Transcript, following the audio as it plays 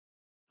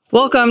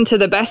Welcome to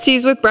the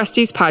Besties with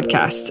Breasties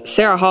podcast.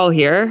 Sarah Hall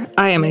here.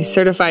 I am a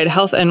certified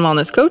health and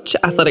wellness coach,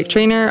 athletic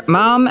trainer,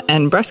 mom,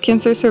 and breast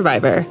cancer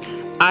survivor.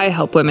 I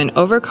help women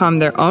overcome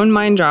their own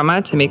mind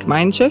drama to make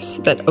mind shifts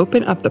that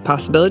open up the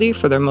possibility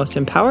for their most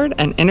empowered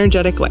and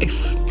energetic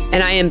life.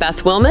 And I am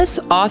Beth Wilmus,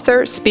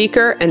 author,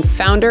 speaker, and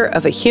founder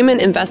of a human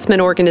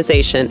investment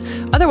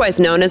organization, otherwise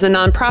known as a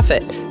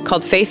nonprofit,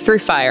 called Faith Through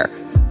Fire.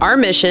 Our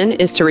mission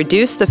is to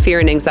reduce the fear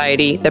and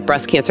anxiety that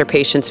breast cancer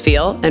patients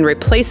feel and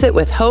replace it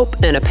with hope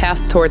and a path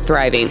toward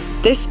thriving.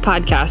 This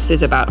podcast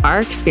is about our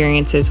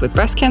experiences with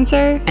breast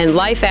cancer and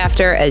life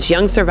after as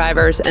young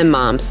survivors and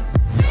moms.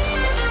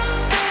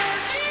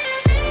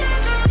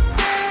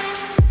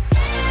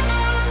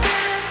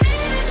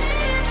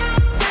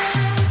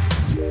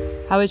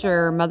 How was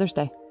your Mother's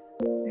Day?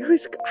 It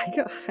was.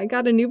 I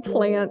got a new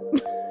plant.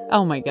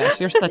 Oh my gosh,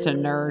 you're such a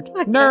nerd.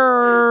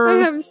 Nerd! I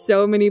have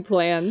so many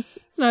plants.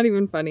 It's not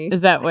even funny.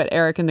 Is that what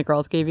Eric and the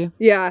girls gave you?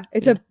 Yeah,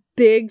 it's a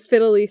big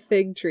fiddly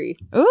fig tree.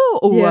 Ooh,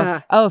 yeah.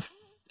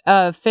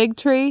 A fig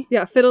tree?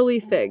 Yeah,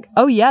 fiddly fig.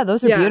 Oh yeah,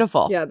 those are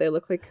beautiful. Yeah, they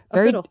look like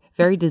a fiddle.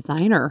 Very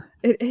designer.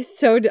 It is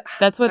so.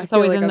 That's what's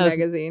always like in those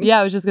magazine. Yeah,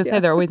 I was just gonna say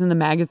they're always in the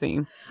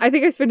magazine. I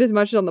think I spent as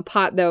much on the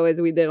pot though as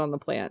we did on the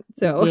plant.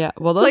 So yeah,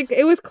 well,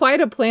 it was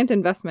quite a plant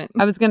investment.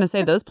 I was gonna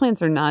say those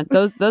plants are not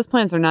those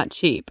plants are not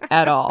cheap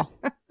at all.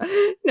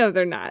 No,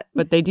 they're not.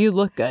 But they do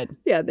look good.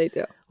 Yeah, they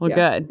do. Well,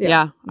 good.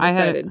 Yeah. I'm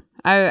excited.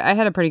 I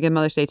had a pretty good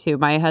Mother's Day too.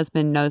 My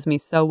husband knows me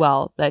so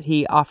well that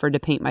he offered to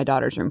paint my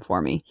daughter's room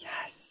for me.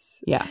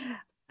 Yes. Yeah.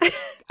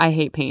 I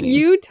hate painting.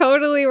 You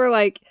totally were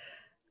like,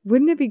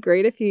 wouldn't it be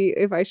great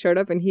if I showed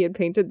up and he had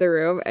painted the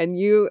room and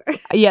you...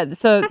 Yeah,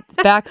 so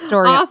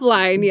backstory...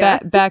 Offline, yeah.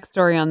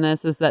 Backstory on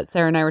this is that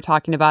Sarah and I were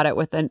talking about it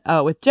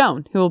with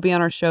Joan, who will be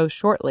on our show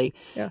shortly.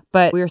 Yeah.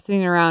 But we were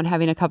sitting around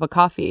having a cup of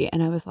coffee,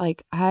 and I was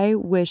like, I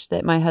wish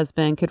that my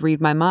husband could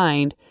read my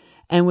mind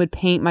and would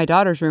paint my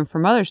daughter's room for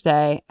Mother's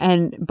Day.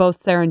 And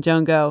both Sarah and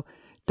Joan go...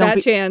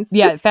 Fat chance.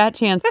 Yeah, fat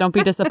chance. Don't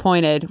be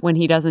disappointed when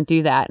he doesn't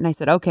do that. And I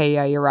said, okay,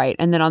 yeah, you're right.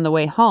 And then on the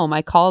way home,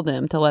 I called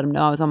him to let him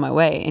know I was on my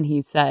way. And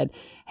he said,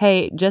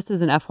 hey, just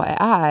as an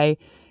FYI,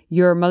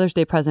 your Mother's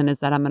Day present is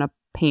that I'm going to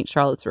paint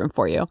Charlotte's room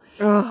for you.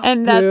 Oh,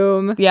 and that's,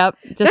 boom. Yep.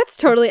 That's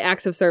totally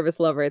acts of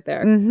service love right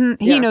there. Mm-hmm.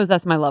 He knows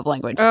that's my love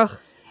language. Oh,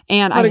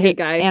 and what a good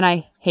guy. And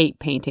I hate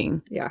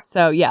painting. Yeah.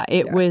 So yeah,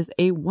 it was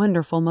a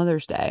wonderful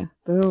Mother's Day.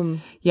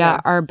 Boom. Yeah,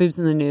 our Boobs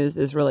in the News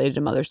is related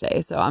to Mother's Day.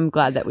 So I'm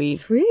glad that we...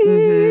 Sweet.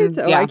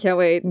 Mm-hmm, I can't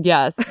wait.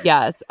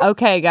 Yes.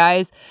 Okay,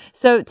 guys.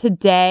 So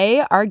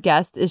today our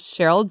guest is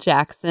Cheryl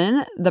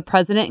Jackson, the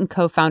president and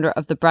co-founder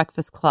of The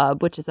Breakfast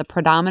Club, which is a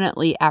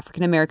predominantly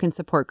African-American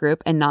support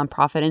group and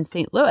nonprofit in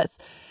St. Louis.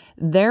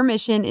 Their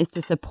mission is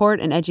to support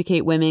and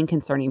educate women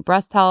concerning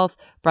breast health,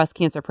 breast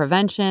cancer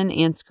prevention,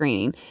 and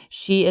screening.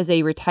 She is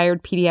a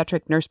retired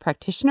pediatric nurse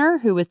practitioner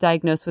who was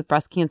diagnosed with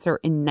breast cancer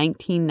in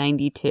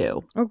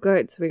 1992. Oh,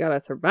 good. So we got a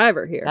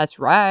survivor here. That's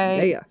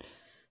right. Yeah.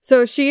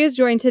 So she is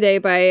joined today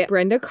by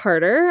Brenda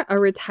Carter, a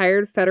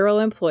retired federal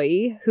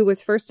employee who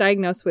was first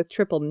diagnosed with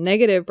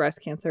triple-negative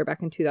breast cancer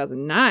back in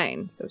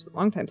 2009. So it's a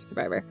long-time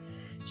survivor.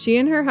 She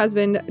and her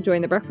husband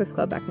joined the Breakfast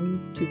Club back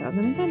in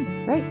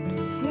 2010. Right.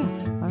 Yeah.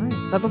 All right.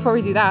 But before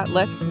we do that,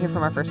 let's hear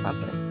from our first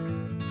sponsor.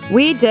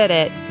 We did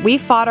it. We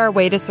fought our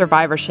way to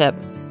survivorship.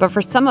 But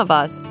for some of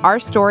us, our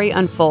story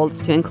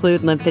unfolds to include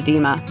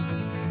lymphedema.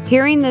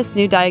 Hearing this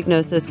new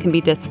diagnosis can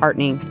be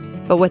disheartening.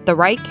 But with the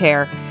right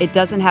care, it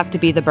doesn't have to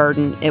be the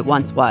burden it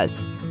once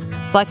was.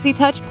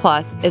 FlexiTouch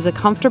Plus is a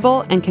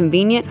comfortable and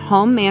convenient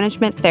home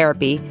management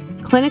therapy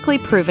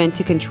clinically proven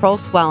to control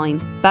swelling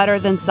better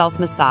than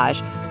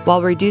self-massage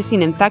while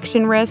reducing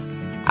infection risk,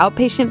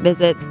 outpatient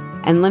visits,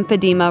 and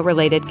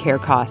lymphedema-related care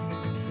costs.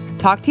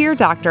 Talk to your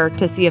doctor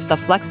to see if the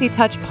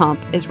FlexiTouch pump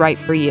is right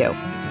for you.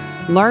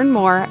 Learn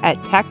more at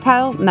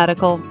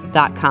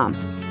tactilemedical.com.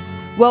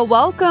 Well,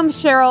 welcome,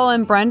 Cheryl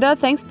and Brenda.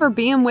 Thanks for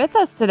being with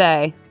us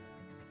today.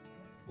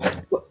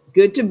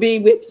 Good to be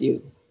with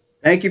you.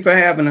 Thank you for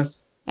having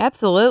us.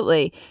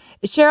 Absolutely.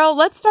 Cheryl,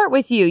 let's start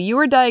with you. You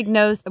were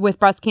diagnosed with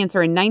breast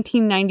cancer in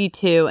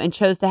 1992 and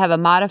chose to have a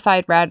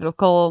modified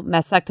radical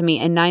mastectomy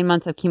and 9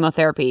 months of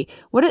chemotherapy.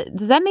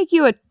 Does that make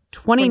you a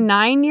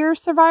 29-year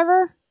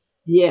survivor?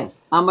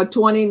 Yes, I'm a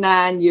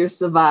 29-year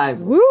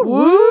survivor. Woo!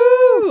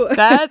 Woo!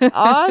 That's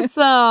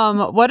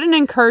awesome. What an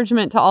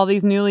encouragement to all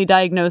these newly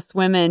diagnosed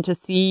women to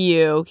see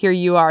you. Here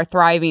you are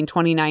thriving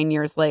 29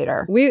 years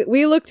later.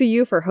 We look to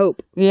you for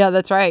hope. Yeah,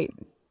 that's right.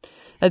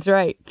 That's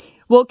right.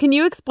 Well, can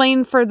you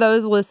explain for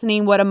those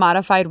listening what a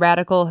modified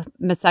radical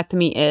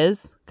mastectomy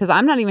is? Because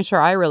I'm not even sure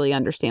I really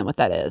understand what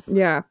that is.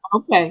 Yeah.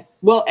 Okay.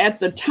 Well, at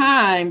the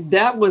time,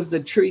 that was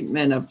the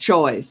treatment of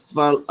choice.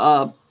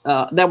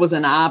 That was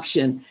an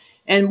option.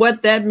 And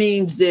what that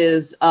means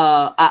is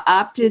I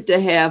opted to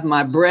have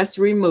my breast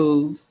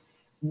removed,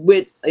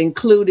 which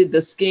included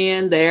the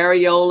skin, the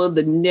areola,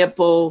 the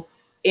nipple,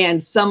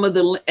 and some of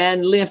the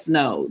lymph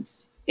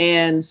nodes.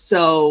 And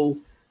so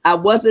I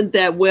wasn't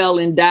that well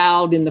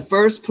endowed in the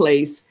first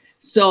place.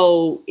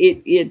 So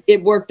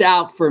it worked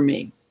out for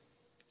me.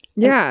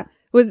 Yeah.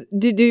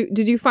 Did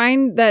you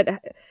find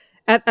that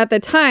at the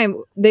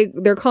time,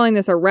 they're calling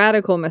this a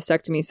radical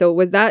mastectomy. So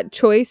was that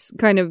choice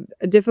kind of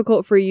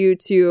difficult for you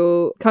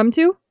to come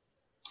to?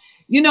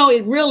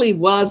 It really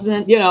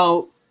wasn't.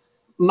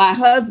 My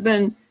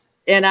husband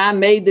and I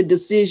made the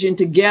decision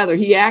together.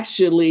 He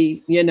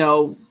actually,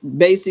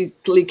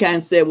 basically kind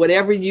of said,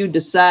 whatever you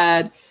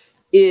decide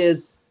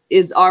is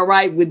all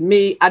right with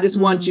me. I just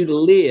want you to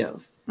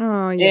live.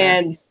 Oh,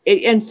 yeah.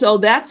 And so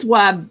that's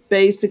why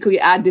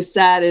basically I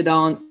decided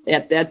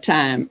at that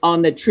time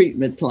on the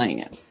treatment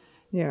plan.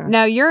 Yeah.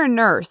 Now you're a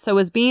nurse. So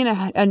was being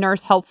a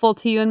nurse helpful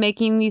to you in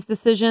making these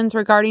decisions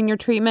regarding your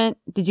treatment?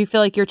 Did you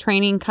feel like your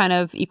training kind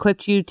of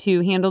equipped you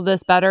to handle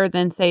this better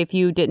than, say, if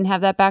you didn't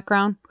have that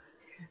background?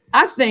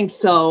 I think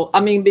so.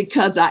 I mean,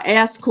 because I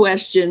asked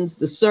questions,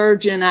 the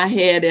surgeon I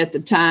had at the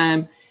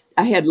time,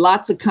 I had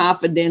lots of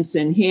confidence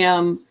in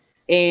him,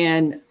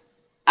 and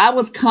I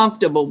was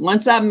comfortable.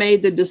 Once I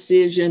made the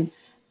decision,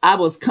 I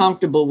was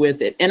comfortable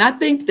with it. And I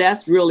think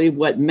that's really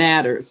what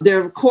matters. There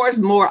are, of course,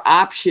 more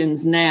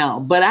options now,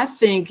 but I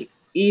think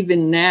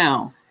even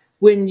now,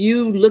 when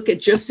you look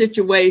at your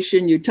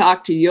situation, you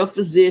talk to your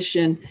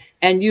physician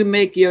and you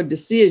make your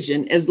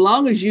decision, as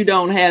long as you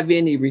don't have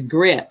any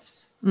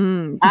regrets,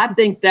 I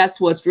think that's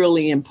what's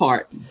really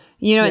important.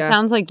 It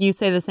sounds like you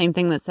say the same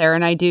thing that Sarah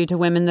and I do to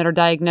women that are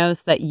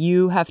diagnosed, that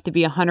you have to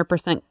be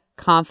 100%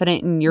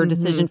 confident in your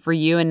decision for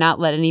you and not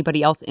let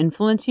anybody else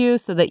influence you,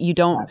 so that you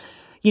don't,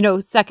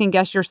 second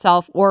guess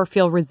yourself or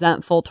feel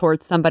resentful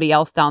towards somebody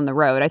else down the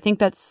road. I think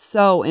that's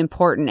so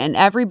important, and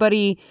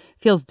everybody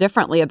feels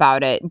differently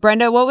about it.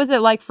 Brenda, what was it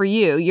like for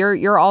you?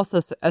 You're also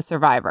a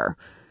survivor.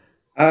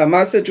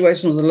 My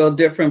situation was a little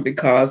different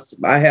because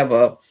I have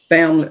a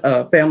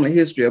family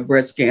history of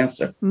breast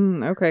cancer.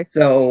 Okay.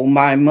 So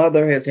my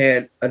mother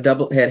had a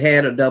double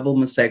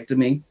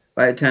mastectomy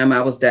by the time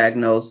I was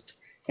diagnosed,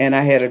 and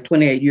I had a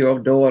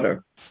 28-year-old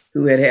daughter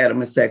who had a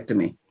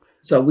mastectomy.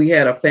 So we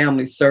had a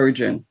family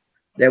surgeon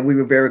that we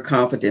were very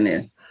confident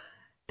in.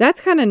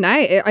 That's kind of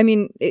nice. I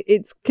mean,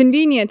 it's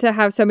convenient to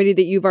have somebody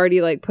that you've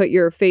already put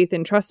your faith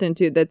and trust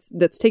into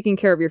that's taking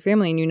care of your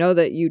family, and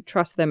that you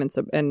trust them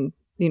and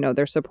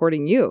they're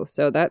supporting you.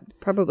 So that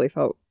probably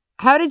felt.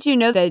 How did you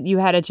know that you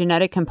had a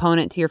genetic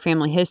component to your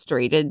family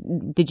history?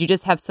 Did you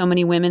just have so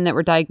many women that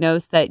were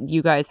diagnosed that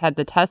you guys had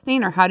the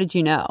testing, or how did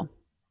you know?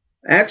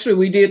 Actually,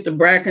 we did the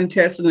BRCA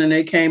testing and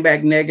they came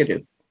back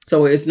negative.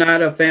 So it's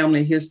not a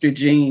family history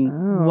gene.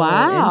 Oh,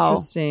 wow.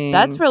 Interesting.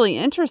 That's really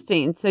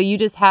interesting. So you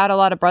just had a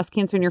lot of breast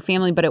cancer in your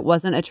family, but it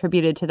wasn't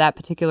attributed to that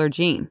particular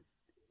gene.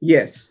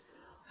 Yes.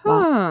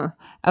 Wow.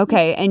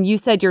 Okay. And you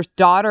said your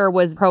daughter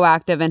was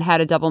proactive and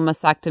had a double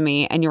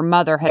mastectomy, and your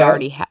mother had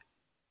already had.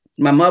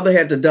 My mother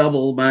had the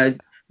double. My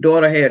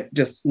daughter had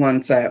just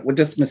one side with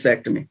just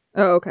mastectomy.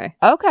 Oh, okay.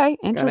 Okay.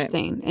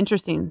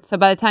 Interesting. So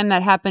by the time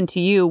that happened to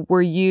you,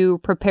 were you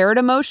prepared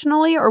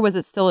emotionally, or was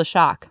it still a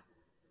shock?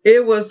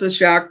 It was a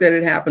shock that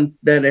it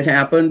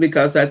happened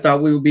because I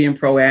thought we were being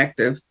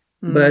proactive,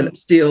 but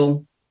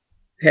still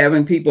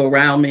having people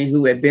around me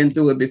who had been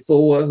through it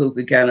before, who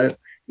could kind of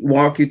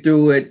walk you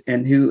through it,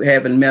 and who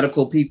having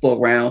medical people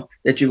around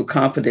that you were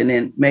confident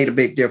in made a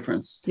big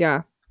difference.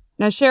 Yeah.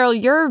 Now,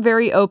 Cheryl, you're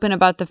very open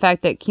about the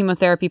fact that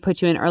chemotherapy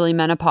put you in early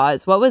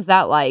menopause. What was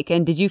that like?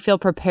 And did you feel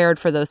prepared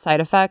for those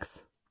side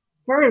effects?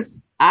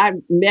 First, I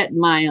met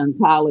my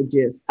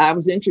oncologist. I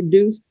was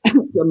introduced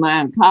to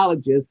my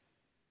oncologist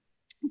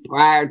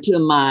prior to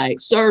my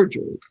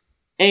surgery.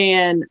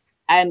 And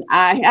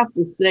I have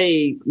to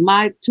say,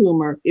 my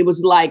tumor, it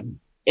was like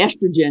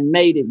estrogen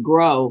made it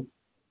grow.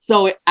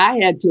 So I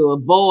had to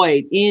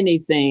avoid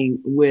anything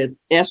with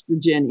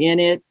estrogen in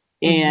it.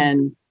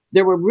 And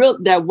there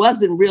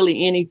wasn't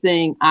really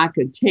anything I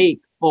could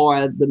take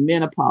for the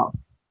menopause.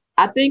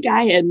 I think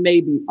I had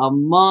maybe a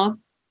month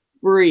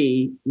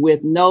free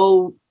with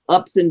no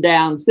ups and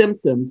down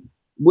symptoms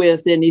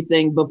with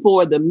anything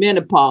before the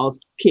menopause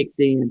kicked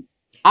in.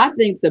 I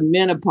think the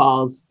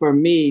menopause for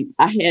me,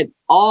 I had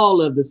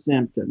all of the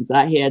symptoms.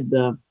 I had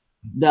the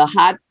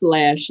hot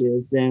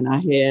flashes, and I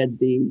had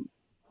the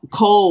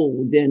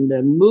cold and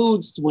the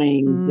mood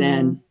swings.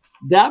 And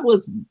that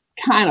was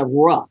kind of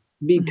rough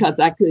because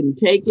I couldn't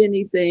take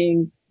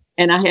anything,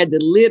 and I had to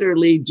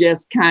literally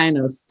just kind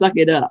of suck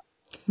it up.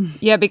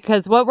 Yeah,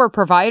 because what were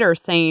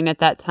providers saying at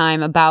that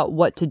time about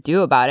what to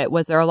do about it?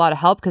 Was there a lot of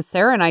help? Because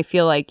Sarah and I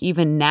feel like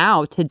even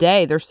now,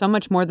 today, there's so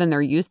much more than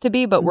there used to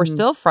be, but we're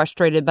still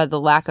frustrated by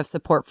the lack of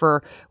support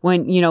for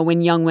when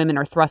young women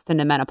are thrust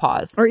into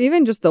menopause. Or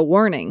even just the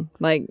warning,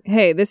 like,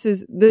 hey, this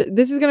is going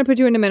to put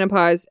you into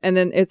menopause, and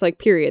then it's like,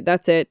 period,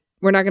 that's it.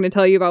 We're not going to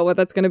tell you about what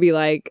that's going to be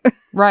like.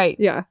 Right.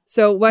 Yeah.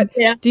 So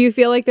do you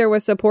feel like there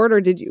was support,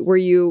 or were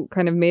you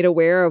kind of made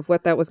aware of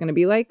what that was going to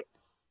be like?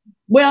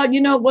 Well, you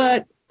know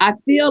what? I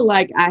feel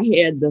like I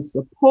had the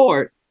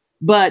support,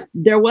 but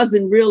there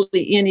wasn't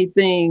really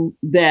anything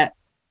that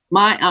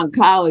my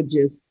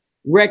oncologist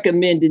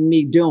recommended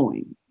me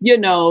doing.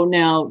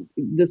 Now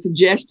the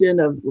suggestion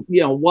of,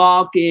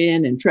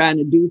 walking and trying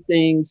to do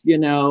things,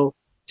 to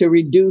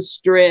reduce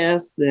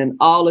stress and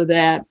all of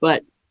that.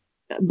 But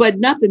but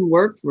nothing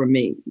worked for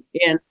me.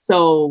 And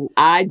so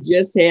I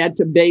just had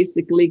to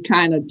basically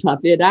kind of tough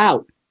it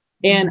out.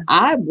 And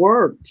I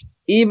worked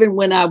even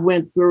when I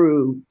went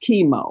through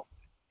chemo.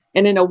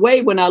 And in a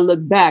way, when I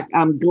look back,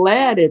 I'm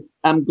glad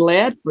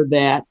for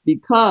that,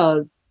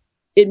 because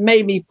it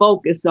made me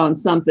focus on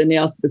something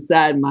else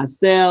beside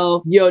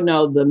myself,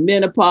 the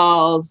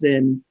menopause.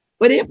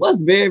 But it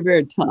was very,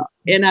 very tough.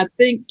 And I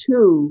think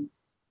too,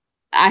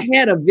 I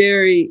had a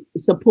very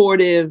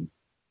supportive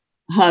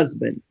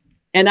husband,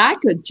 and I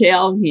could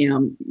tell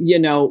him,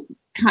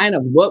 kind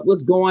of what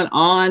was going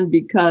on,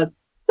 because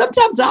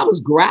sometimes I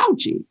was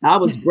grouchy.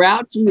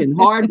 And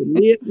hard to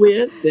live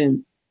with.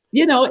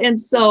 And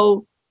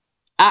so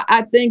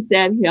I think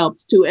that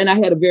helps too. And I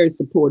had a very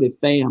supportive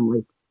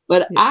family,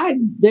 but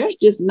there's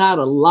just not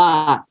a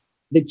lot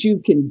that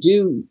you can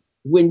do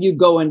when you're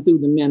going through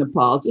the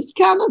menopause. It's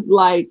kind of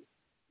like,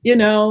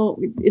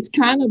 it's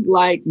kind of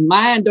like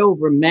mind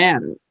over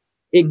matter.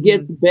 It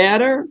gets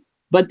better,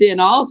 but then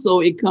also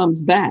it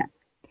comes back.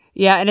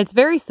 Yeah, and it's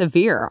very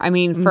severe. I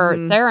mean, for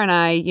Sarah and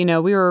I,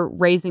 we were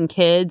raising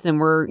kids and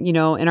we're, in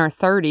our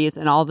 30s,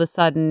 and all of a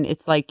sudden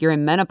it's like you're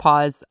in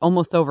menopause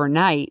almost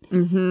overnight,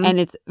 and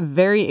it's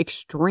very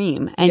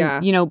extreme.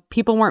 And,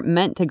 people weren't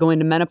meant to go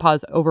into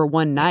menopause over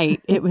one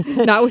night. It was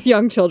not with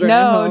young children.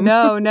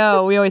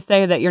 No. We always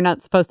say that you're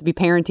not supposed to be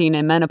parenting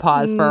in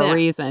menopause for a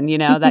reason,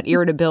 that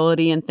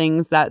irritability and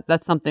things,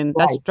 that's something,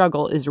 that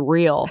struggle is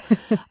real.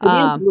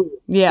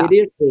 Yeah. It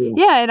is real.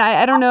 Yeah. And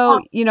I don't know,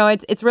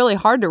 it's really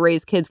hard to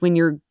raise kids when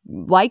you're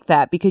like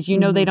that, because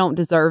they don't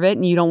deserve it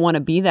and you don't want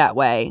to be that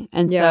way.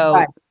 And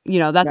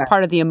that's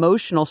part of the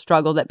emotional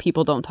struggle that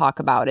people don't talk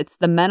about. It's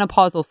the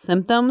menopausal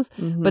symptoms,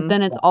 but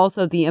then it's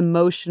also the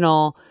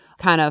emotional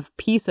kind of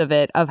piece of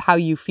it, of how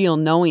you feel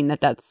knowing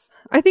that that's...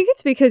 I think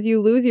it's because you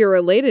lose your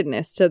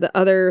relatedness to the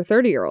other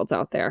 30-year-olds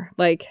out there.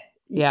 Like,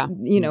 you're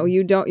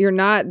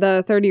not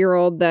the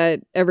 30-year-old that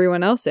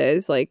everyone else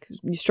is, like,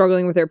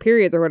 struggling with their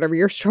periods or whatever.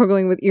 You're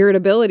struggling with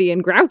irritability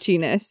and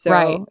grouchiness.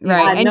 So,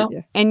 right.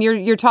 And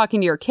you're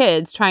talking to your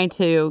kids, trying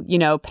to,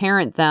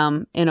 parent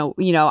them in a,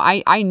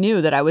 I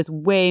knew that I was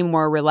way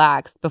more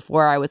relaxed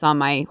before I was on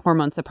my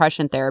hormone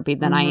suppression therapy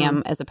than I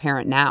am as a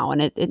parent now.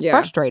 And it's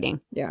frustrating.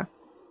 Yeah.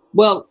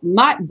 Well,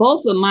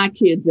 both of my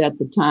kids at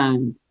the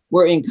time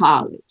were in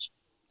college.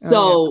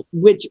 So,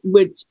 which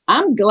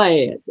I'm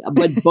glad,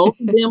 but both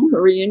of them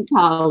were in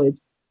college.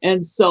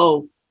 And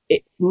so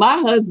my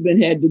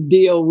husband had to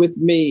deal with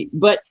me.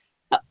 But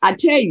I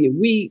tell you,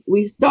 we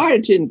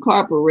started to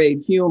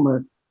incorporate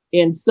humor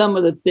in some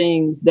of the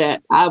things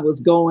that I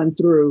was going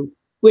through,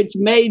 which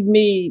made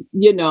me,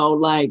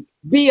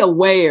 be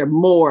aware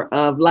more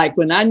of, like,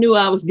 when I knew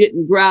I was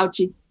getting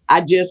grouchy,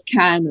 I just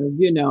kind of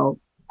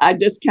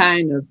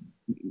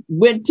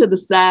went to the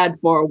side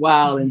for a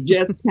while and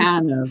just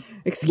kind of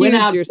went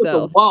out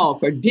yourself, took a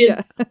walk or did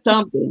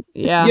something.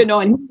 Yeah.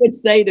 And he would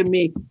say to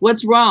me,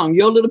 "What's wrong?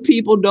 Your little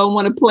people don't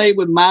want to play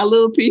with my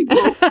little people."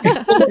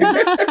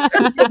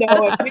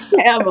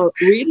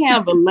 We'd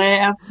have a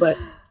laugh, but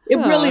it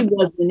really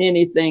wasn't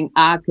anything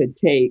I could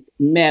take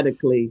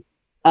medically.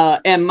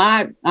 And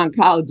my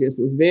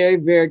oncologist was very,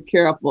 very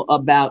careful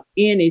about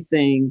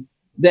anything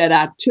that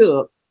I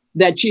took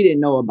that she didn't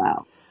know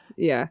about.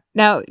 Yeah.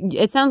 Now,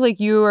 it sounds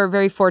like you are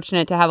very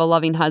fortunate to have a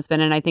loving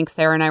husband. And I think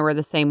Sarah and I were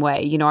the same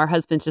way. Our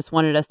husbands just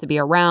wanted us to be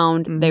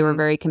around. They were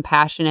very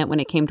compassionate when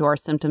it came to our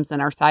symptoms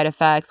and our side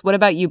effects. What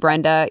about you,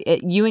 Brenda?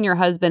 You and your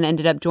husband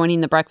ended up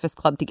joining the Breakfast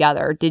Club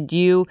together.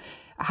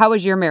 How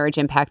was your marriage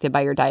impacted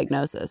by your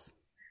diagnosis?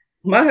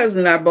 My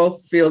husband and I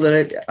both feel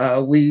that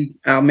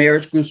our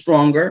marriage grew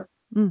stronger.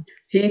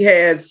 He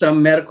had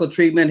some medical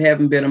treatment,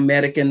 having been a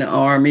medic in the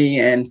Army,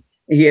 and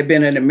he had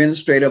been an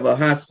administrator of a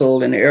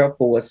hospital in the Air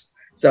Force.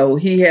 So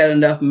he had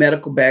enough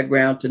medical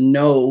background to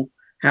know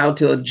how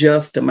to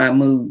adjust to my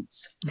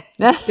moods.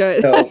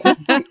 Good. So,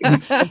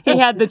 he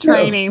had the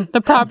training,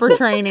 the proper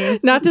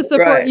training. Not to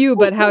support you,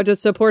 but how to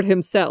support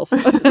himself.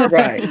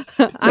 Right.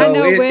 So I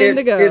know when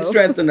to go. It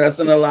strengthened us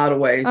in a lot of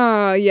ways.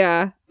 Oh,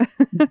 yeah.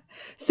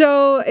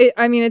 So,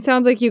 it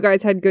sounds like you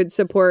guys had good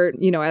support,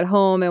 at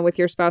home and with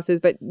your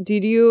spouses. But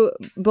did you,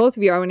 both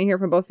of you, I want to hear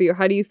from both of you,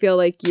 how do you feel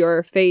like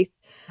your faith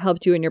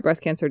helped you in your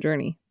breast cancer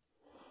journey?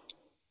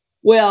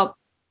 Well,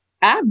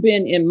 I've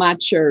been in my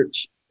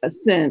church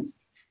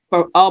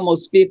for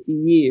almost 50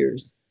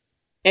 years.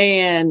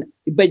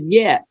 But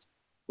yet,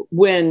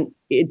 when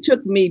it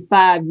took me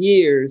 5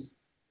 years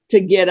to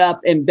get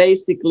up and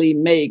basically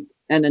make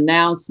an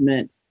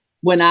announcement,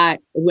 when I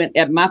went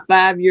at my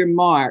 5-year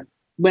mark,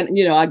 when,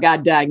 I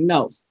got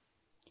diagnosed.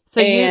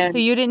 So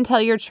you didn't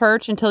tell your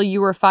church until you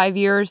were 5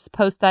 years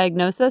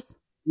post-diagnosis?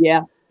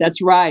 Yeah,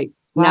 that's right.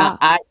 Wow.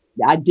 Now,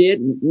 I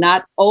didn't,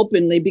 not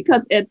openly,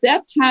 because at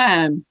that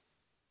time,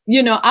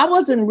 I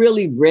wasn't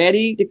really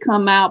ready to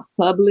come out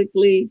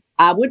publicly.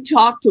 I would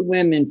talk to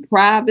women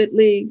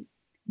privately,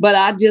 but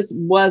I just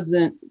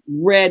wasn't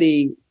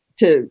ready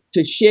to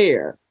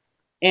share.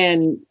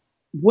 And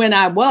when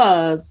I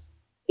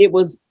it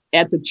was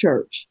at the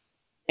church.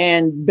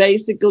 And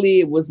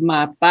basically it was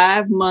my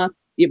 5-month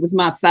It was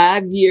my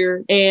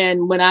 5-year.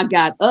 And when I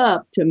got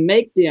up to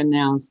make the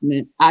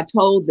announcement, I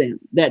told them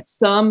that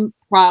some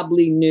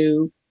probably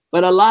knew,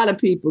 but a lot of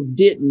people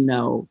didn't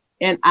know.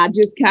 And I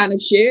just kind of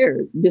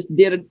just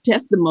did a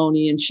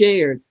testimony and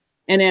shared.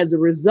 And as a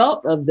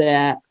result of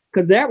that,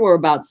 because there were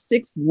about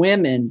 6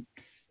 women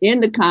in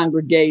the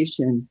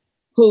congregation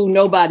who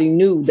nobody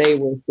knew they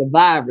were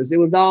survivors. It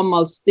was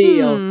almost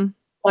still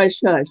hush,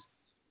 hush.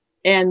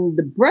 And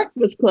the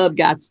Breakfast Club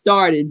got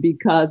started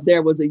because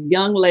there was a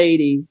young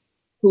lady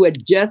who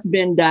had just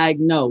been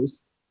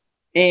diagnosed,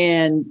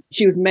 and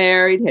she was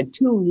married, had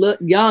 2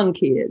 young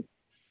kids.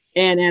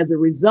 And as a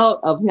result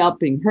of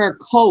helping her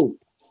cope,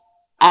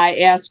 I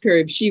asked her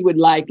if she would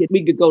like it.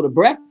 We could go to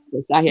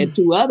breakfast. I had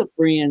 2 other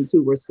friends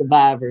who were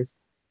survivors.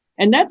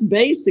 And that's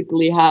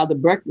basically how the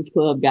Breakfast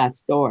Club got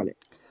started.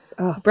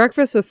 Oh,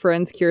 breakfast with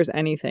friends cures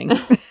anything.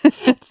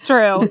 It's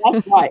true.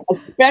 That's right.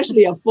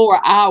 Especially a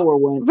 4-hour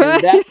one.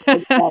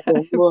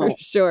 For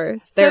sure.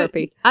 It's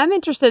therapy. So I'm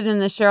interested in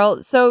this,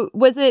 Cheryl. So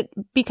was it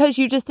because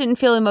you just didn't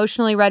feel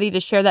emotionally ready to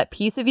share that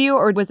piece of you?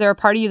 Or was there a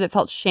part of you that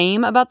felt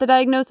shame about the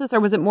diagnosis? Or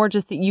was it more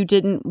just that you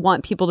didn't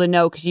want people to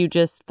know because you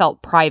just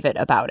felt private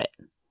about it?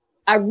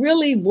 I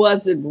really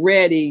wasn't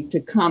ready to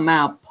come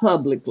out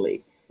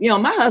publicly. You know,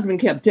 my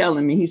husband kept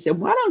telling me, he said,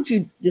 why don't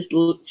you just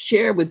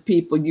share with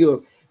people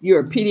you're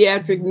a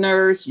pediatric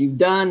nurse, you've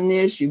done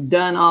this, you've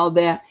done all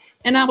that.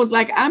 And I was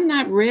like, I'm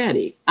not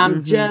ready.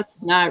 I'm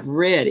just not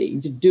ready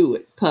to do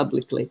it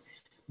publicly.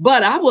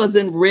 But I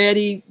wasn't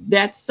ready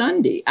that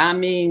Sunday. I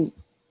mean,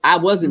 I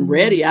wasn't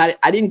ready. I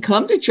didn't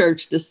come to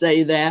church to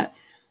say that,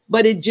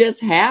 but it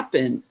just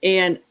happened.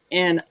 And,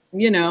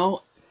 you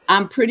know,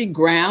 I'm pretty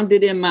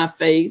grounded in my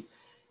faith.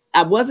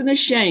 I wasn't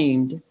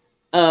ashamed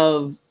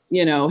of,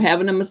 you know,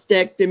 having a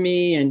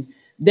mastectomy, and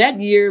that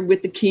year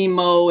with the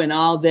chemo and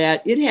all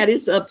that, it had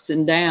its ups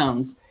and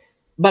downs,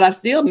 but I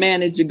still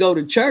managed to go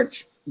to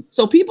church.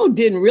 So people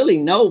didn't really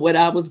know what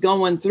I was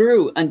going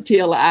through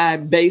until I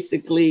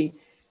basically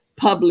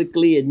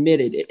publicly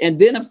admitted it. And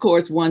then, of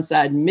course, once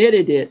I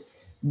admitted it,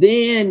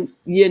 then,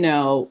 you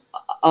know,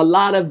 a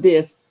lot of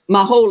this,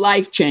 my whole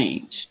life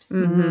changed.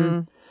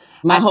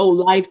 My whole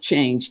life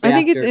changed. I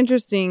think it's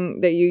interesting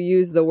that you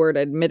use the word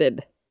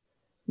admitted.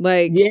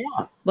 Like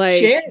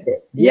shared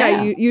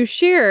it. You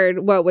shared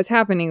what was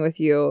happening with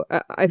you.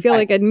 I feel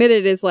like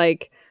admitted is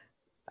like,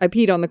 I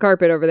peed on the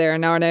carpet over there,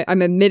 and now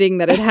I'm admitting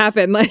that it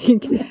happened. Like,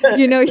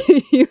 you know,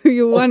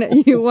 you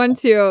want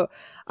to.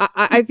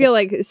 I feel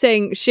like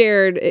saying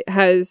shared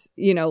has,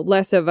 you know,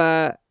 less of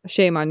a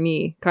shame on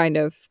me kind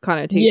of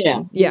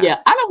connotation. Yeah.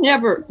 I don't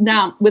ever,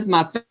 now with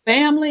my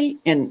family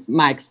and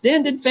my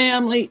extended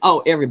family,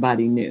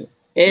 everybody knew.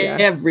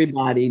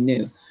 Everybody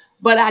knew.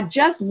 But I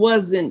just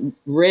wasn't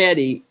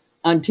ready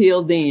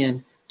until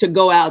then to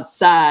go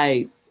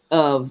outside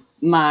of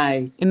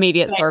my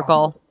immediate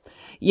circle.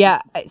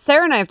 Yeah.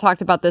 Sarah and I have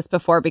talked about this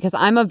before because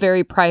I'm a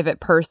very private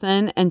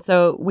person. And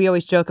so we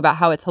always joke about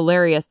how it's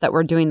hilarious that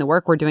we're doing the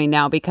work we're doing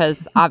now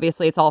because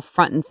obviously it's all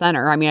front and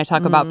center. I mean, I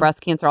talk about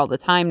breast cancer all the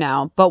time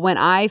now. But when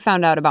I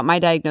found out about my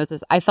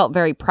diagnosis, I felt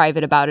very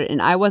private about it.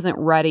 And I wasn't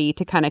ready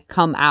to kind of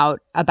come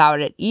out about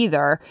it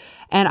either.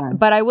 And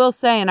but I will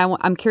say, and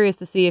I'm curious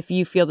to see if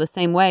you feel the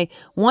same way.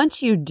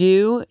 Once you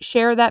do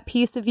share that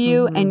piece of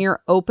you and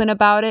you're open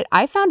about it,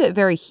 I found it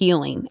very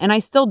healing. And I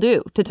still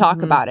do to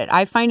talk about it.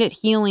 I find it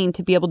healing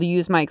to be able to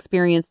use my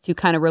experience to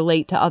kind of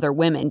relate to other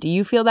women. Do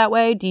you feel that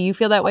way? Do you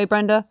feel that way,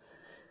 Brenda?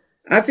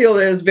 I feel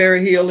that it's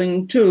very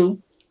healing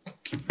too.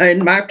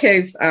 In my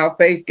case, our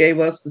faith gave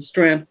us the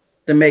strength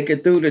to make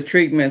it through the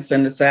treatments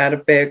and the side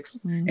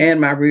effects and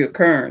my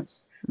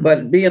reoccurrence.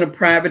 But being a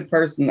private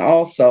person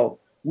also,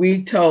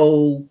 we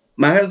told,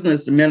 my husband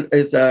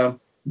is a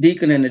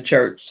deacon in the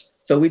church.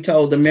 So we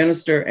told the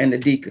minister and the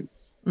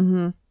deacons.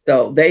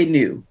 So they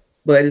knew.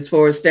 But as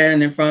far as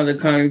standing in front of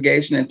the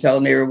congregation and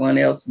telling everyone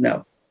else,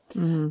 no.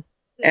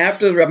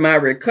 After my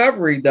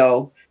recovery,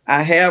 though,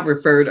 I have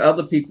referred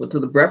other people to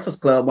the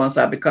Breakfast Club once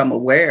I become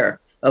aware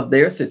of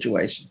their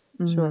situation.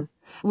 Sure.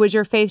 Was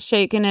your faith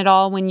shaken at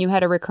all when you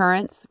had a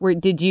recurrence?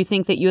 Did you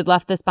think that you had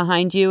left this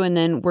behind you and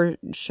then were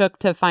shook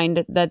to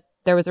find that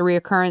there was a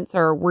reoccurrence,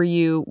 or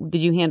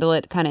did you handle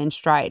it kind of in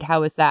stride?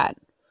 How was that?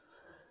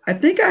 I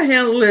think I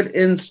handled it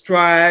in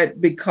stride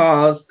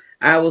because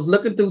I was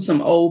looking through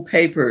some old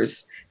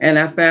papers and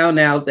I found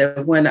out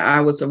that when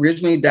I was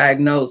originally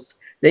diagnosed,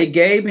 they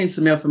gave me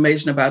some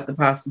information about the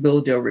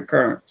possibility of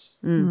recurrence.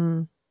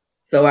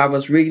 So I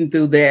was reading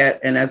through that.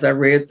 And as I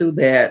read through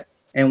that,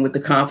 and with the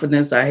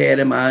confidence I had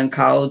in my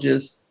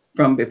oncologist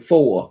from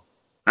before,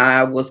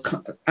 I was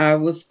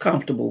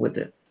comfortable with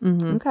it.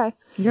 Okay.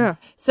 Yeah.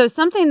 So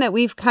something that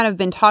we've kind of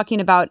been talking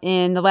about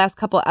in the last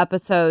couple of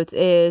episodes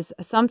is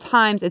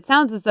sometimes it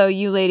sounds as though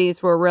you ladies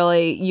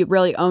you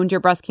really owned your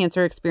breast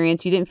cancer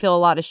experience. You didn't feel a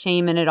lot of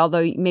shame in it,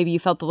 although maybe you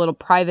felt a little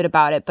private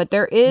about it. But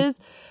there is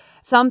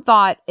some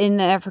thought in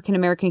the African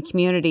American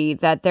community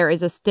that there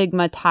is a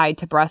stigma tied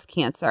to breast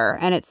cancer.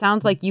 And it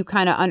sounds like you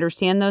kind of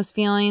understand those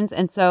feelings.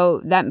 And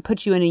so that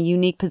puts you in a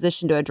unique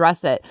position to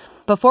address it.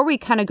 Before we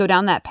kind of go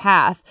down that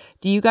path,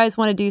 do you guys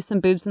want to do some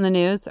boobs in the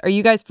news? Are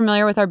you guys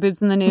familiar with our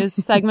boobs in the news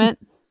segment?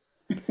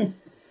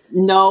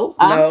 No,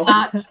 I'm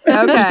not.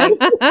 Okay.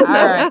 All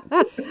right.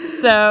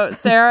 So,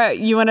 Sarah,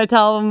 you want to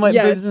tell them what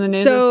Boobs in the News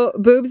is? So,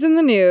 Boobs in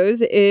the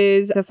News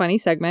is a funny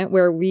segment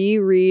where we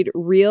read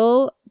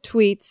real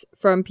tweets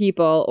from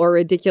people or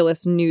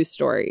ridiculous news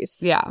stories.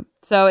 Yeah.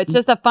 So, it's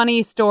just a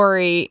funny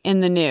story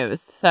in the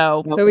news.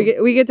 So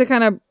we get to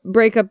kind of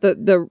break up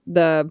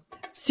the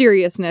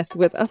seriousness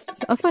with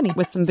a funny.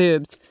 With some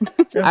boobs.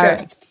 Okay. All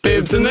right.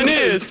 Bibs in the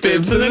news,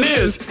 bibs in the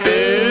news,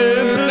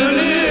 bibs in the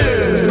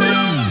news.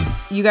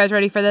 You guys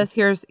ready for this?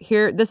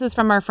 This is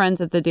from our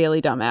friends at the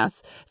Daily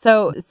Dumbass.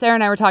 So Sarah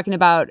and I were talking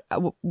about,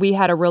 we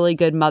had a really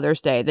good Mother's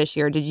Day this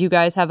year. Did you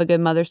guys have a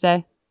good Mother's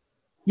Day?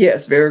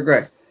 Yes, very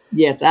great.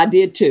 Yes, I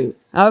did too.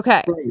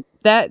 Okay. Great.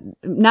 That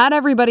not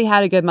everybody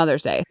had a good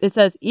Mother's Day. It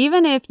says,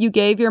 even if you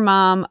gave your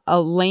mom a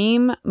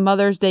lame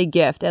Mother's Day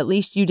gift, at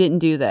least you didn't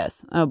do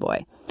this. Oh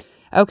boy.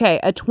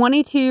 Okay. A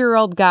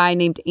 22-year-old guy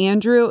named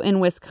Andrew in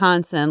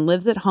Wisconsin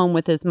lives at home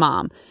with his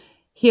mom.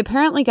 He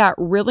apparently got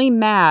really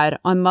mad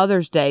on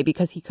Mother's Day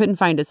because he couldn't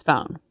find his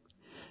phone.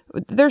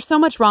 There's so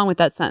much wrong with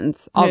that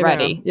sentence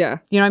already. Yeah.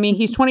 You know what I mean?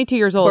 He's 22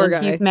 years old Poor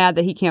and guy. he's mad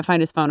that he can't find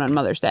his phone on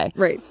Mother's Day.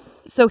 Right.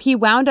 So he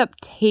wound up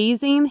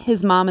tasing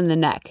his mom in the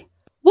neck.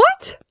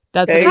 What?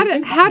 That's Hey.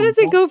 How does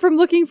it go from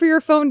looking for your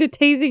phone to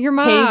tasing your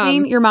mom?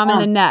 tasing your mom in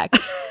the neck.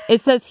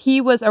 It says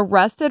he was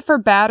arrested for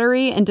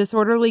battery and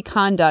disorderly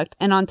conduct.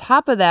 And on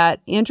top of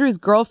that, Andrew's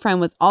girlfriend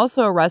was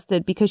also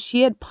arrested because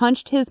she had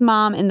punched his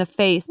mom in the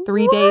face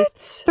 3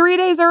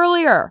 days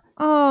earlier.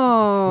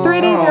 Oh.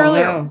 3 days Oh,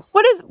 earlier. no.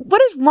 What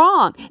is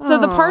wrong? So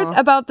the part Aw.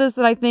 about this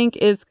that I think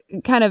is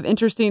kind of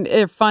interesting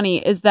or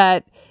funny is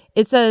that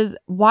it says,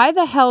 why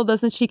the hell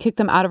doesn't she kick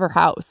them out of her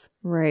house?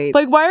 Right.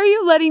 Like, why are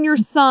you letting your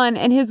son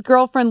and his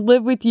girlfriend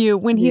live with you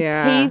when he's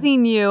Yeah.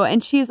 tasing you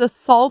and she's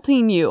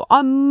assaulting you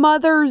on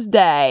Mother's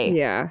Day?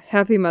 Yeah.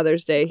 Happy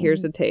Mother's Day.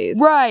 Here's a tase.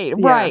 Right,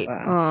 Yeah. right.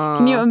 Aw.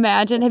 Can you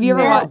imagine? Have you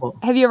ever Terrible.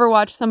 have you ever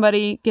watched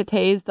somebody get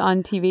tased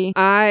on TV?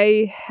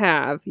 I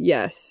have,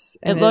 yes.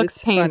 It looks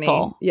is funny.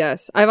 painful.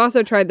 Yes. I've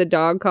also tried the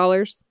dog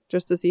collars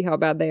just to see how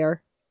bad they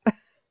are.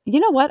 You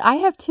know what? I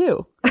have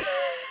too.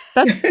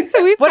 That's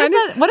So we've what kind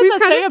does of, that what does we've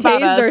that kind say of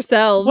about tased us?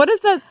 ourselves. What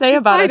does that say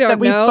about I us don't that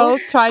we know.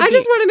 both tried? I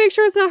just want to make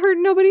sure it's not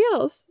hurting nobody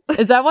else.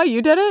 Is that why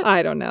you did it?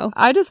 I don't know.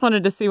 I just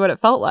wanted to see what it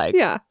felt like.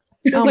 Yeah.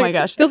 Oh my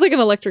gosh. Feels like an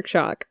electric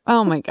shock.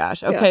 Oh my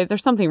gosh. Okay,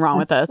 there's something wrong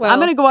with this. Well- I'm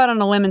going to go out on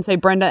a limb and say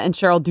Brenda and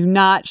Cheryl do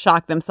not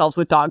shock themselves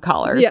with dog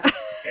collars. Yeah.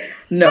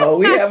 No,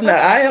 we have not.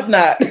 I have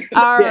not.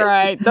 All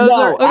right. Those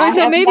No. are Okay, I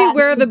so have maybe not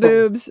wear the either.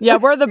 boobs. yeah,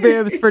 we're the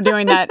boobs for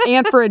doing that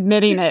and for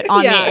admitting it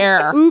on Yeah. the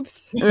air.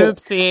 Oops.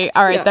 Oopsie.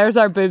 All right, Yeah. there's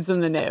our boobs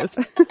in the news.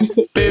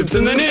 Bibs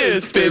in the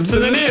news, bibs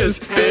in the news,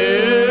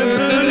 bibs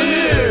in the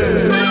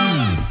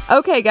news.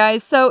 Okay,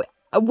 guys, so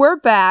we're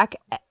back.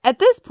 At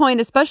this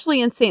point,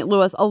 especially in St.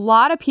 Louis, a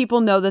lot of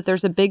people know that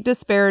there's a big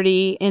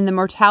disparity in the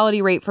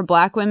mortality rate for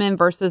Black women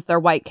versus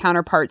their white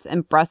counterparts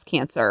in breast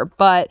cancer.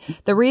 But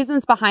the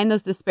reasons behind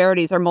those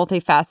disparities are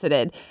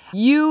multifaceted.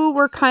 You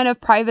were kind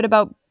of private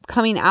about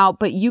coming out,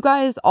 but you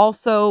guys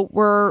also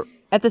were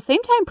at the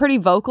same time pretty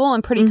vocal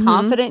and pretty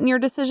confident in your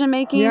decision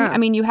making. Yeah. I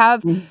mean, you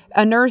have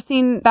a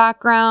nursing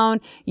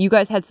background. You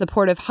guys had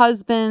supportive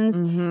husbands.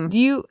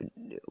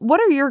 What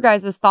are your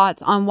guys'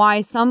 thoughts on why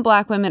some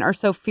Black women are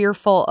so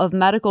fearful of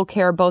medical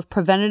care, both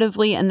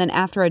preventatively and then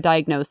after a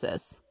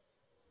diagnosis?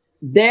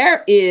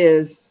 There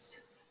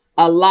is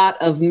a lot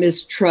of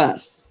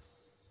mistrust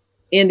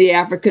in the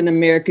African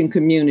American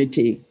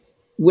community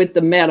with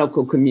the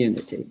medical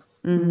community.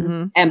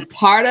 And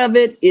part of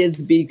it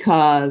is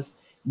because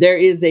there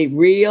is a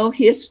real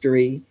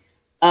history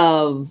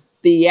of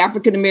the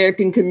African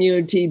American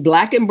community,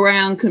 Black and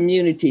Brown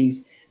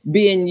communities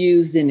being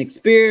used in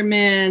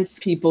experiments,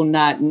 people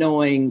not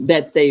knowing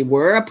that they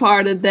were a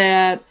part of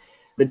that,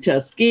 the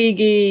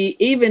Tuskegee,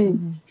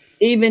 even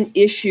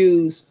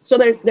issues. So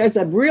there's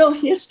a real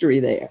history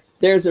there.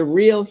 There's a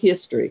real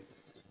history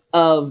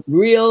of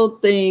real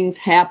things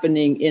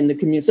happening in the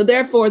community. So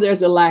therefore,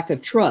 there's a lack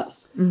of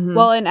trust.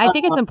 Well, and I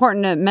think it's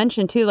important to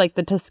mention too, like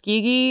the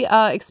Tuskegee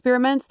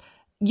experiments.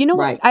 You know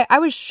Right. what? I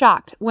was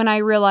shocked when I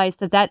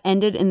realized that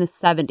ended in the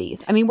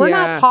 70s. I mean, we're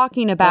not Yeah.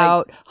 talking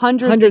about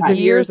hundreds of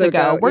years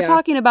ago. We're yeah.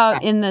 talking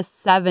about in the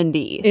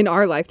 70s. In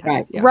our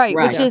lifetimes. Right. Yeah. Right,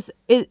 Right.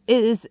 which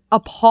is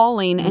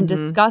appalling and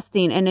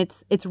disgusting, and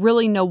it's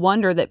really no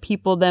wonder that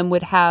people then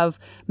would have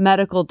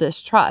medical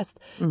distrust.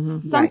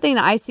 Something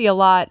I see a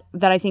lot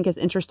that I think is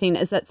interesting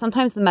is that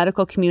sometimes the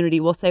medical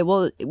community will say,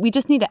 "Well, we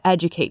just need to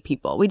educate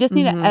people. We just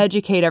need to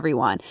educate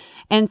everyone."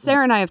 And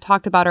Sarah and I have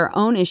talked about our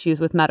own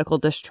issues with medical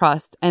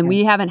distrust, and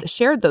we haven't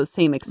shared those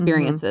same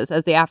experiences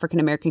as the African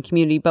American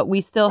community, but we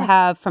still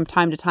have from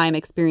time to time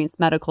experienced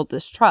medical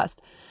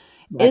distrust.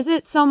 Is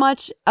it so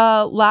much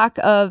a lack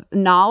of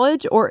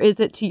knowledge, or is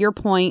it, to your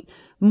point,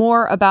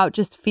 more about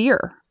just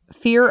fear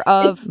Fear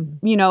of,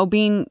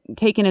 being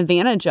taken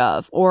advantage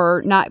of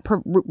or not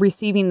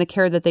receiving the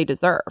care that they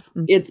deserve.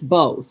 It's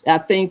both. I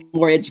think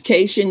more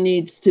education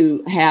needs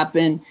to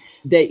happen.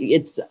 That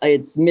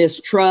it's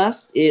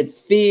mistrust, it's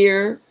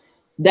fear.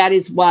 That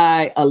is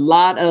why a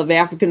lot of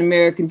African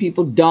American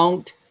people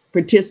don't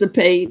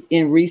participate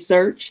in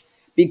research,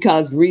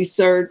 because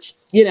research,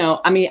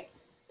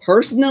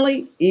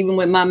 personally, even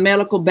with my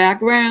medical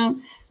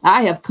background,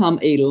 I have come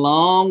a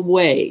long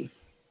way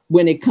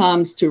when it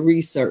comes to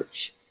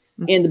research.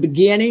 In the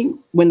beginning,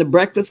 when the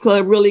Breakfast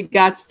Club really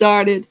got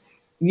started,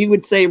 you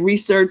would say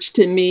research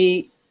to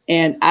me,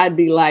 and I'd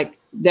be like,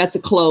 that's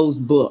a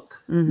closed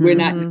book.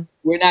 Mm-hmm.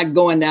 We're not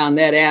going down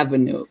that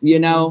avenue,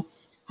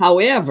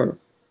 However,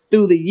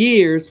 through the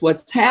years,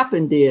 what's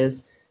happened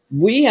is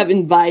we have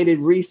invited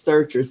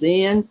researchers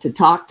in to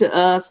talk to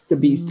us, to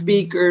be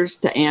speakers,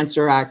 to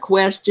answer our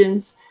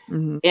questions.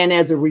 And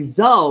as a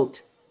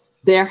result,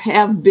 there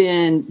have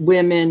been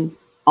women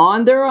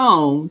on their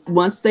own,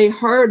 once they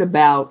heard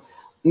about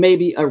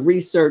maybe a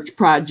research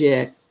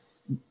project,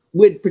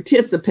 would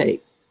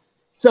participate.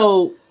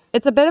 So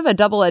it's a bit of a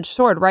double-edged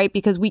sword, right?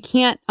 Because we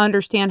can't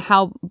understand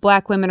how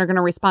Black women are going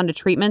to respond to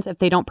treatments if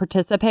they don't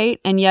participate,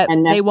 and yet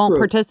they won't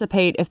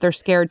participate if they're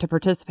scared to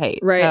participate.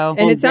 Right. So,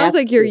 and it sounds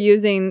like you're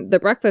using the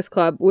Breakfast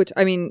Club, which,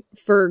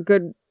 for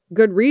good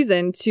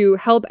reason, to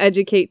help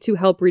educate, to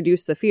help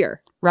reduce the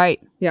fear.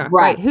 Right. Yeah.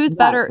 Right. Who's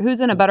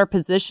in a better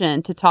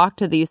position to talk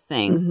to these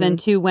things than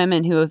two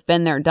women who have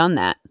been there, done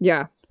that?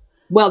 Yeah.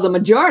 Well, the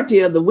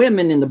majority of the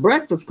women in the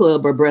Breakfast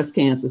Club are breast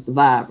cancer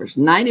survivors.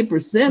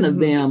 90% of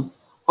them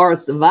are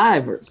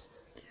survivors.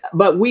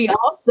 But we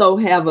also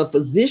have a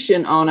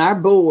physician on our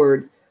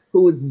board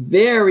who is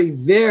very,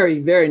 very,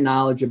 very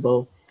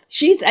knowledgeable.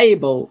 She's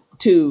able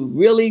to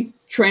really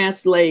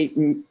translate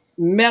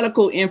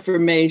medical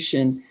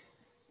information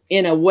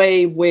in a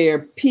way where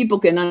people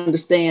can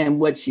understand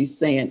what she's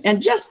saying.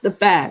 And just the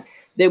fact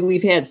that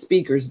we've had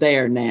speakers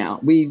there now.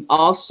 We've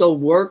also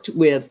worked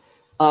with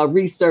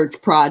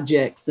research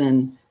projects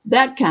and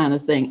that kind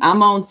of thing.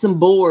 I'm on some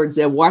boards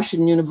at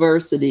Washington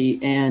University,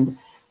 and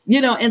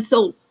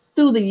so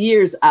through the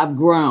years I've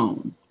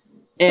grown,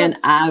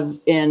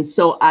 and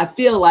so I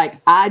feel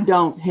like I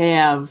don't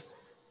have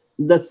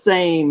the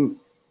same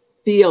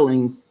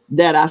feelings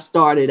that I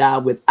started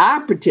out with. I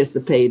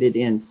participated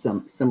in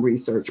some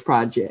research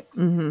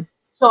projects.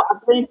 So I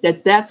think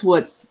that's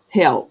what's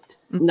helped.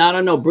 Now, I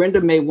don't know, Brenda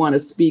may want to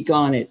speak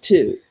on it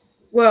too.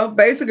 Well,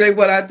 basically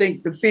what I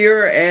think, the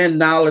fear and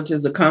knowledge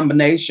is a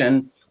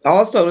combination.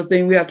 Also, the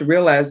thing we have to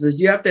realize is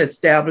you have to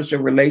establish a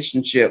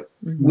relationship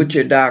with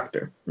your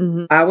doctor.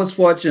 I was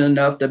fortunate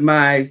enough that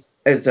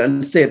as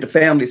I said, the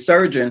family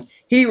surgeon,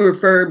 he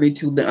referred me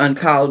to the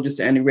oncologist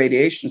and the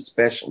radiation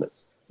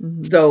specialist.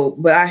 So,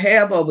 but I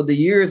have over the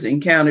years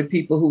encountered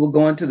people who were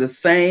going to the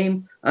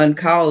same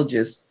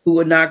oncologist who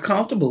were not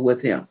comfortable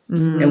with him.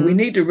 And we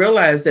need to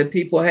realize that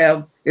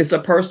it's a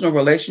personal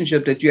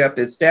relationship that you have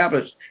to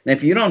establish. And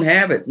if you don't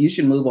have it, you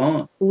should move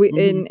on.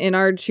 In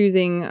our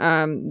choosing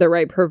the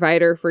right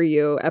provider for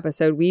you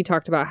episode, we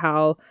talked about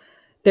how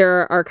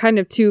there are kind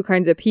of two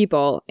kinds of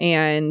people,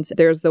 and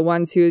there's the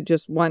ones who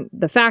just want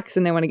the facts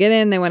and they want to get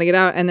in, they want to get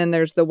out. And then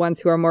there's the ones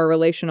who are more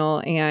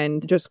relational,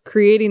 and just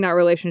creating that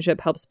relationship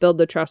helps build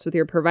the trust with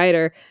your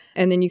provider.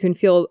 And then you can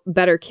feel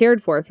better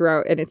cared for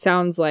throughout. And it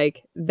sounds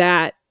like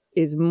that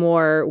is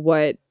more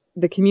what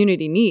the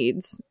community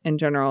needs in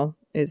general,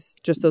 is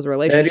just those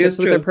relationships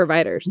with their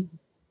providers.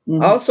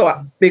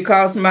 Also,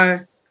 because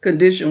my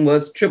condition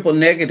was triple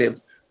negative,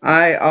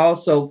 I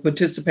also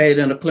participated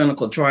in a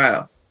clinical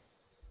trial.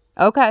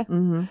 Okay.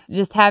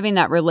 Just having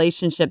that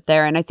relationship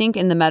there. And I think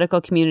in the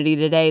medical community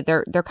today,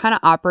 they're kind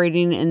of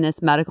operating in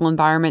this medical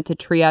environment to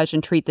triage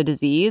and treat the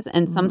disease.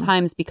 And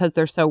sometimes because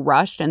they're so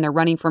rushed and they're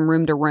running from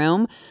room to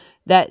room,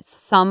 that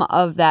some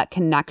of that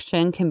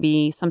connection can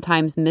be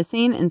sometimes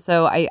missing. And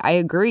so I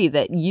agree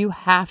that you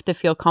have to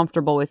feel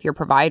comfortable with your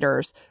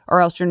providers,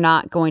 or else you're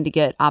not going to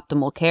get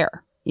optimal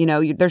care.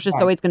 There's just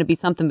always going to be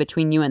something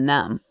between you and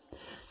them.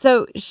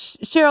 So,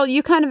 Cheryl,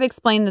 you kind of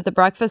explained that the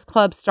Breakfast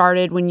Club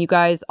started when you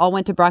guys all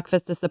went to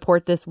breakfast to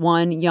support this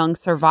one young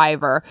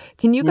survivor.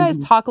 Can you guys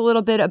talk a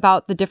little bit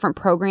about the different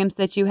programs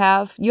that you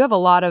have? You have a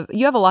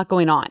lot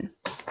going on.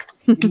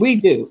 We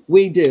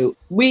do.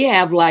 We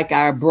have like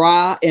our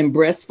bra and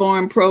breast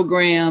form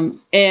program,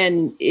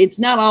 and it's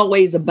not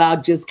always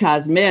about just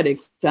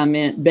cosmetics. I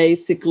mean,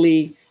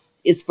 basically,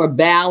 it's for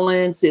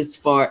balance, it's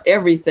for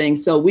everything.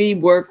 So we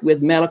work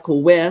with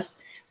Medical West.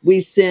 We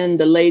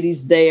send the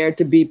ladies there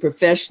to be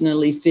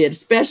professionally fit,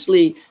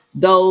 especially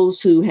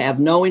those who have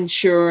no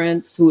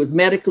insurance, who is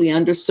medically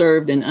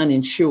underserved and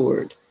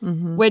uninsured.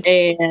 Which,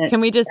 can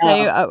we just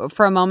say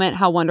for a moment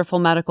how wonderful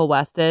Medical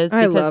West is?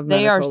 Because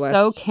they are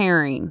so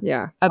caring.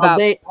 Yeah. About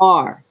they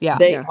are. Yeah.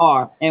 They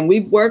are. And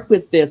we've worked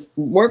with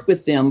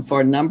them for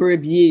a number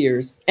of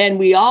years. And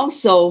we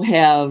also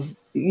have,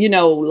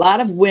 a lot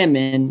of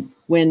women,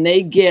 when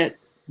they get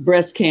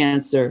breast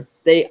cancer,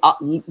 they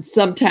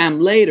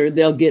sometime later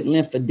they'll get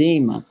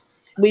lymphedema.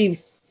 We've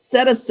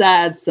set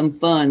aside some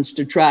funds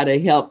to try to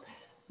help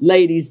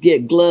ladies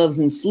get gloves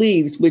and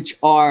sleeves, which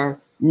are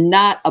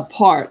not a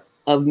part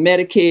of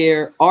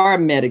Medicare or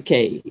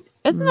Medicaid.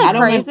 Isn't that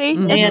crazy?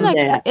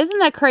 Isn't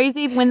that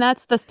crazy when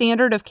that's the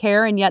standard of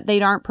care and yet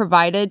they aren't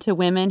provided to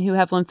women who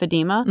have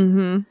lymphedema?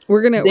 Mm-hmm.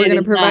 We're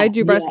gonna provide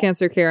you breast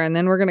cancer care, and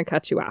then we're gonna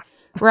cut you off.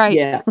 Right.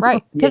 Yeah.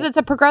 Right. Because it's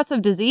a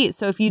progressive disease.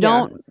 So if you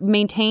don't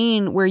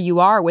maintain where you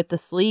are with the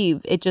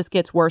sleeve, it just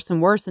gets worse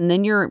and worse, and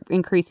then you're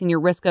increasing your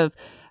risk of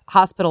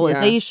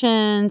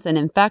hospitalizations and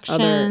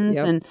infections.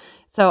 And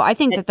so I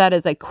think that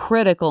is a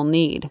critical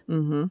need.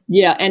 Mm-hmm.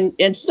 Yeah.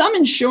 And some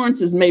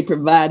insurances may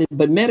provide it,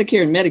 but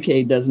Medicare and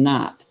Medicaid does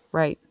not.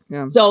 Right.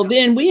 Yeah. So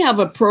then we have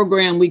a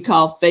program we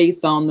call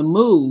Faith on the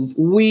Move.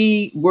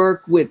 We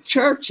work with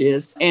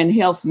churches and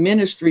health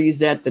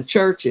ministries at the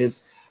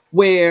churches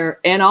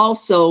and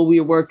also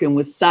we're working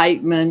with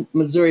Sightman,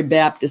 Missouri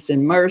Baptist,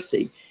 and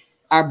Mercy.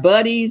 Our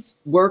buddies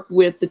work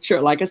with the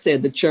church, like I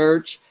said, the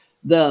church,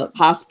 the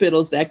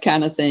hospitals, that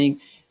kind of thing.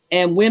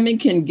 And women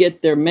can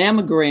get their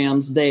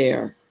mammograms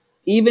there.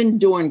 Even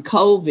during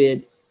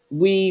COVID,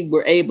 we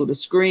were able to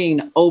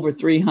screen over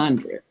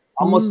 300,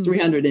 almost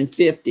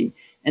 350.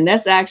 And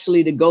that's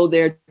actually to go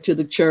there to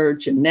the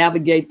church and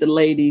navigate the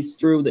ladies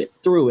through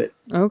it.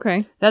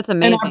 Okay. That's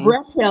amazing.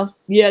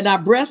 And our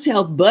breast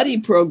health buddy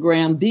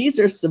program, these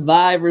are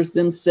survivors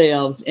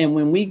themselves. And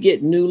when we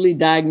get newly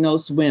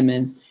diagnosed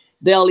women,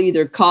 they'll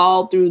either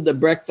call through the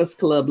Breakfast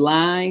Club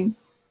line,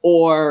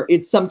 or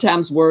it's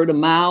sometimes word of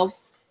mouth,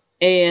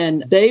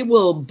 and they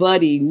will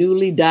buddy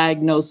newly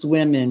diagnosed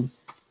women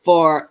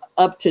for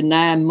up to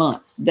 9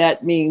 months.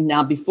 That means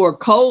now before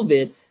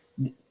COVID,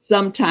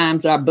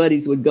 sometimes our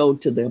buddies would go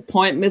to the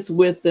appointments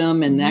with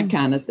them and that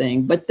kind of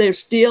thing, but they're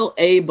still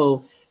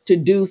able to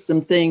do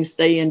some things,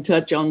 stay in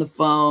touch on the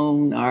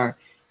phone, or,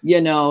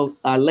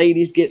 our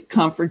ladies get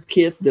comfort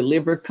kits,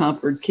 deliver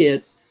comfort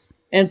kits.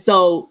 And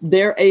so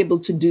they're able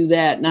to do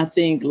that. And I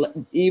think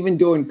even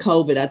during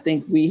COVID, I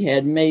think we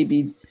had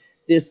maybe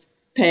this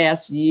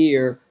past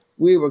year,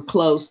 we were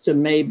close to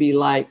maybe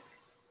like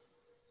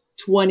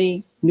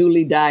 20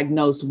 newly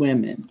diagnosed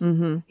women.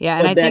 Mm-hmm. Yeah.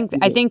 And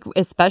I think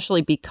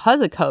especially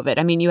because of COVID,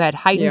 I mean, you had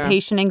heightened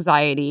patient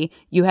anxiety,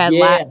 you had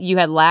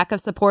lack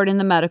of support in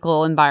the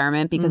medical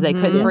environment because they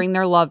couldn't bring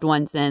their loved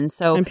ones in.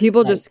 So and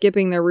people just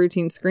skipping their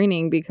routine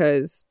screening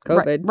because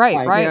COVID.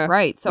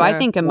 Right. So I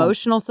think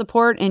emotional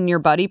support in your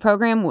buddy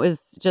program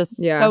was just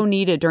so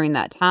needed during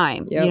that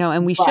time. Yep.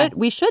 And we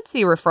should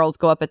see referrals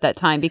go up at that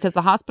time because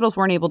the hospitals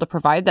weren't able to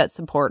provide that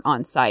support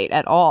on site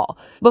at all.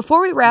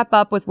 Before we wrap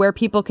up with where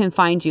people can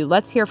find you,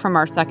 let's hear from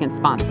our second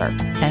sponsor.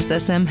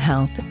 SSM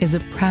Health is a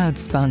proud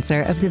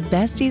sponsor of the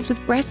Besties with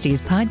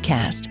Breasties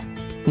podcast.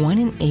 1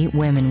 in 8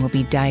 women will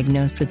be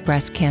diagnosed with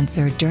breast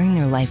cancer during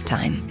their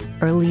lifetime.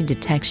 Early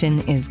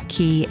detection is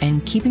key,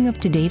 and keeping up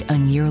to date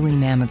on yearly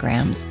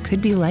mammograms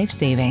could be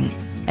life-saving.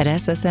 At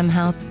SSM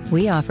Health,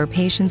 we offer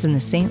patients in the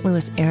St.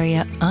 Louis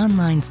area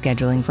online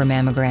scheduling for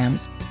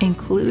mammograms,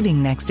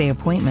 including next-day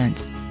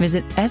appointments.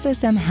 Visit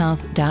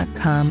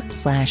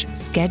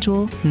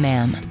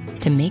ssmhealth.com/schedule-mam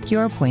to make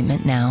your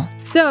appointment now.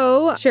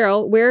 So,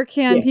 Cheryl, where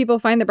can people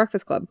find the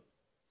Breakfast Club?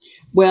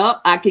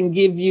 Well, I can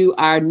give you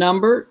our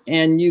number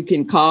and you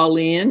can call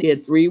in.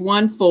 It's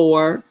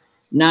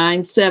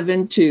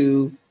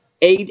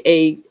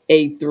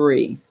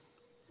 314-972-8883.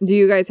 Do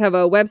you guys have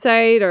a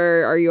website,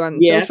 or are you on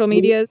social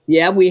media? We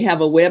have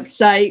a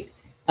website,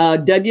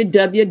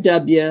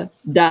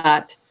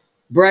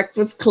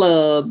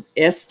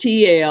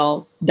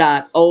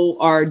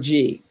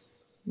 www.breakfastclubstl.org.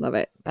 Love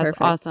it. That's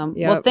Perfect. awesome.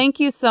 Yep. Well, thank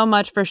you so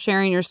much for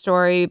sharing your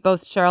story,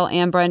 both Cheryl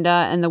and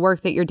Brenda, and the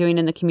work that you're doing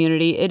in the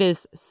community. It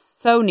is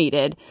so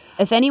needed.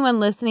 If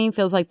anyone listening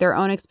feels like their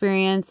own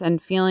experience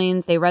and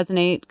feelings, they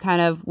resonate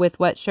kind of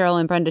with what Cheryl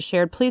and Brenda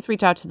shared, please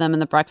reach out to them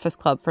in the Breakfast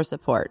Club for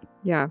support.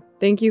 Yeah.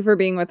 Thank you for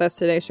being with us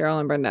today, Cheryl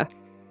and Brenda.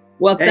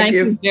 Well, thank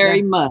you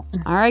very much.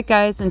 All right,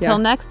 guys. Until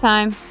next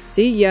time.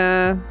 See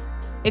ya.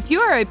 If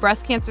you are a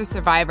breast cancer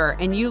survivor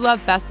and you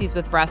love Besties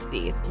with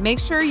Breasties, make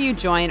sure you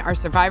join our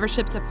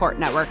survivorship support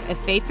network at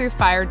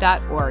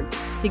faiththroughfire.org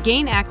to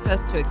gain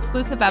access to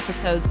exclusive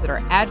episodes that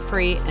are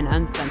ad-free and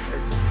uncensored.